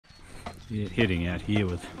Yeah, heading out here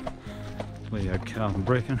with Leo, Carl and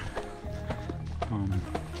Brecken.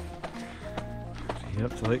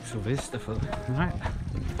 Up to Lake Sylvester for the night.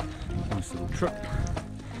 Nice little trip.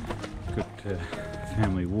 Good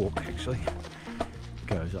family walk actually.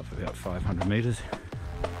 Goes up about 500 metres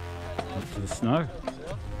up to the snow.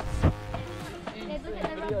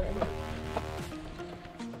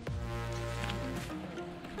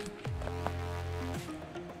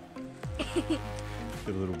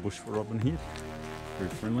 Got a little bush for Robin here. Very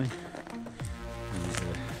friendly. He's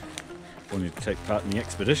wanted to take part in the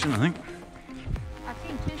expedition, I think. I've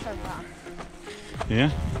seen two so far. Yeah?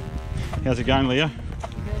 How's it going, Leo?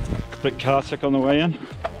 Good. Bit car sick on the way in.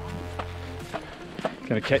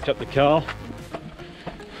 Gonna catch up to Carl.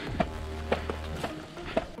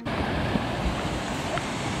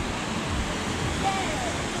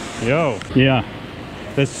 Yo, yeah.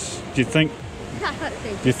 This. Do you think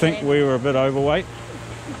we were a bit overweight?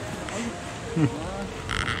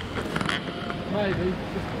 Maybe,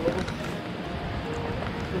 just a little.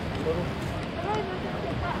 Just a little.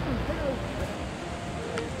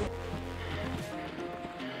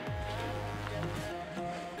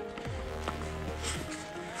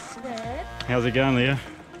 How's it going, Leah?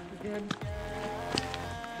 Good.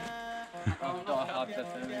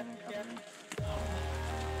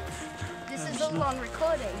 This is all on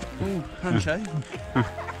recording. Ooh, handshake.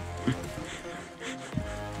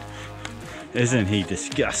 Isn't he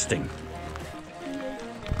disgusting?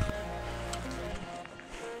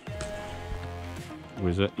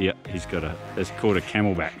 Was it? Yeah, he's got a, it's called a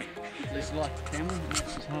camelback. It's like a camel,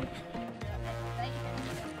 that's his hump.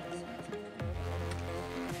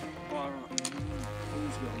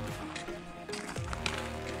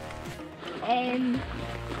 And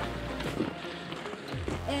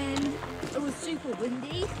it was super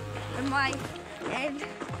windy, and I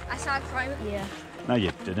started crying. Yeah. No,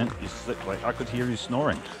 you didn't. You slept like I could hear you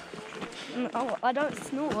snoring. Oh, I don't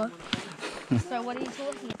snore. So what are you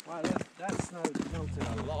talking about? Wow, that snow melted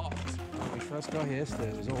a lot. When we first got here yesterday,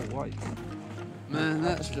 it was all white. Man,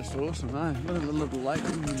 that's just awesome, eh? Look at the little lake.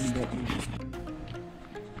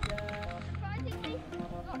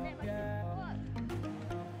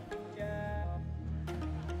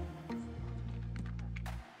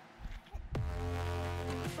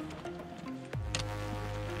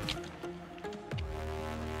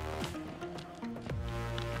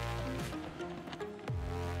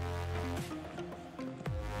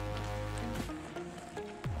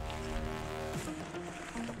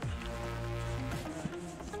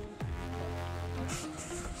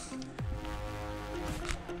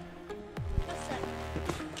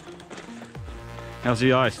 How's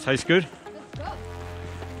the ice? Tastes good? Let's go.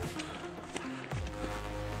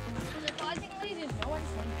 Surprisingly, there's no one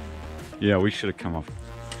sleeping. Yeah, we should have come off.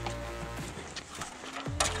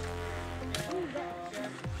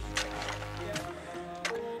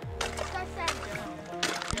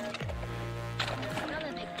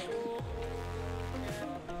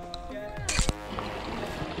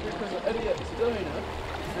 Because the idiot's doing it,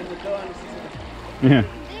 and the dinosaurs. Yeah.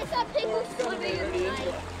 There's some people swimming in the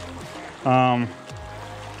lake.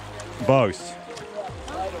 Both.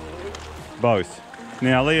 Both.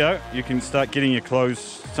 Now, Leo, you can start getting your clothes,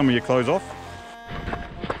 some of your clothes off.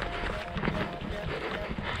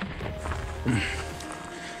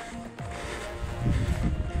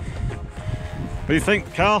 What do you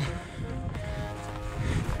think, Carl?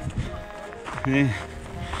 Yeah.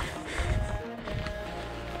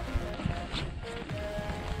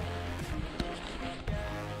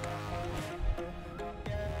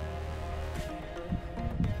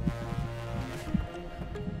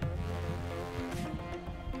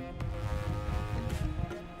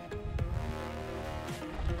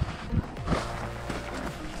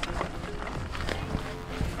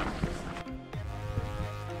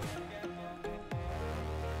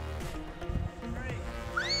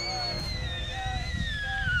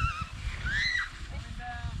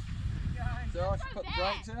 So I should put the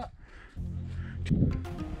brakes out.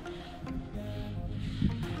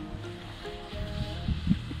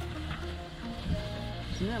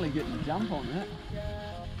 It's nearly getting a jump on that.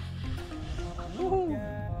 Woo!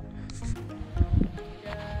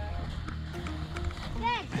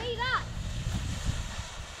 Dad, see that?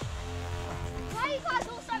 Why are you guys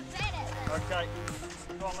all so bad at this? Okay,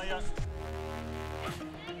 go on, Leo.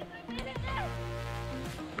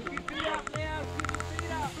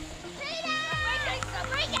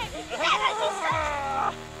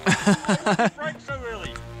 Break so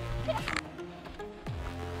early.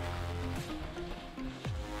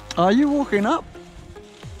 Are you walking up?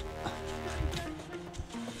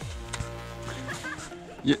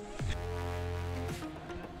 Yeah.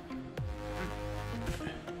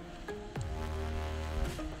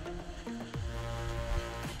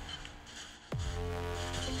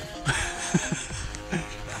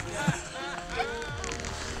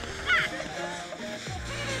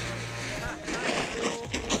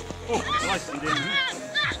 Oh, nice and down here.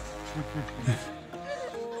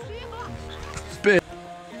 Spit.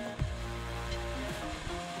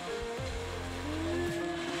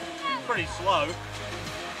 Pretty slow.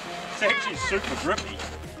 It's actually super grippy.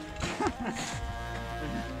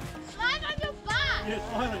 Slide on your butt. Yeah,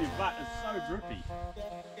 slide on your butt. It's so grippy.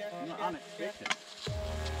 Not unexpected.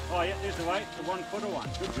 Oh yeah, there's the weight, the 1 footer one.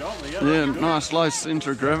 Good job, Leo. Yeah, Good. nice low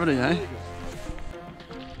centre of gravity, eh? Really good.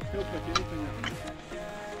 He'll pick anything up.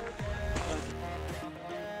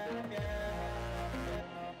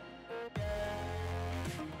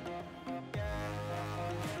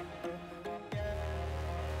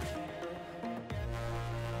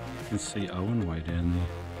 You can see Owen way down there.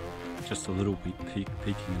 Just a little bit peeking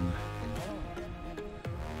in the...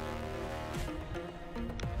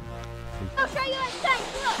 I'll show you a thing.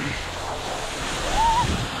 Look.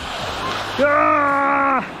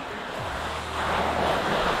 Ah!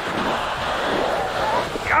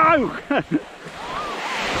 Go!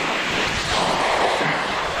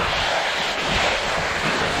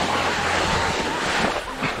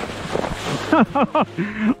 Oh,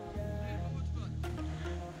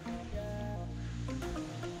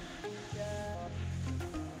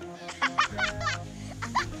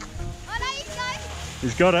 there you go.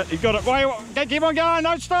 He's got it, he's got it. Wait, keep on going,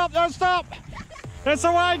 don't stop, don't stop. That's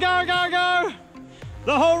the way, go, go, go.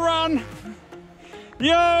 The whole run.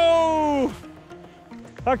 Yo!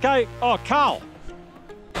 Okay, oh, Carl.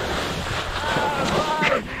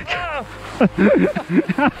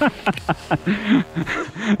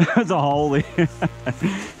 There's a hole there.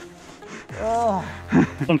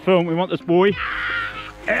 On film, we want this boy.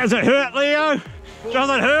 Does it hurt, Leo? Does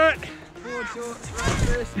it hurt?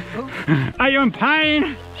 Are you in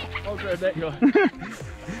pain? I'll grab that guy.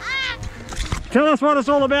 Tell us what it's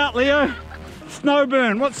all about, Leo.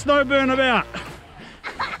 Snowburn. What's Snowburn about?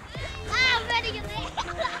 I'm ready to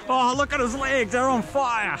live. Oh, look at his legs. They're on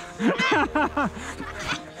fire.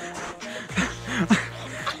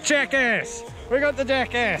 Jackass. We got the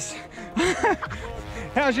jackass.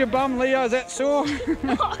 How's your bum, Leo? Is that sore?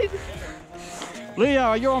 No. Leo,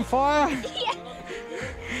 are you on fire? Yeah.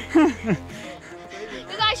 You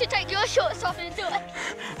guys should take your shorts off and do it.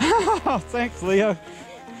 Oh, thanks, Leo.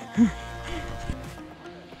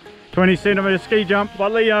 20cm ski jump by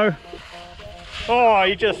Leo. Oh,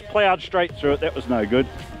 he just ploughed straight through it. That was no good.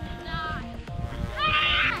 No.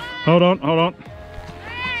 Hold on, hold on.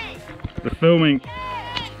 The filming.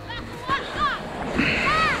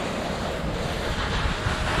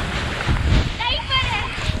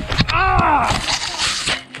 Ah!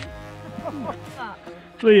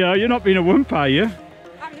 Leo, you're not being a wimp, are you?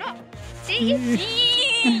 I'm not. See?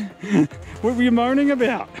 What were you moaning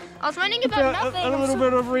about? I was moaning about nothing. A little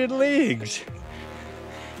bit of red legs.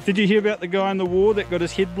 Did you hear about the guy in the war that got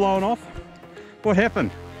his head blown off? What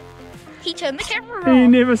happened? He turned the camera He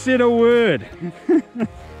on. never said a word.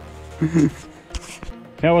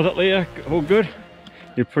 How was it, Leo? All good?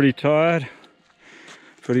 You're pretty tired,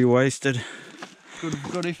 pretty wasted.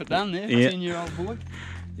 Good effort done there, Yeah. 10-year-old boy.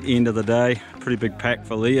 End of the day, pretty big pack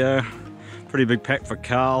for Leo, pretty big pack for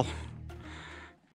Carl.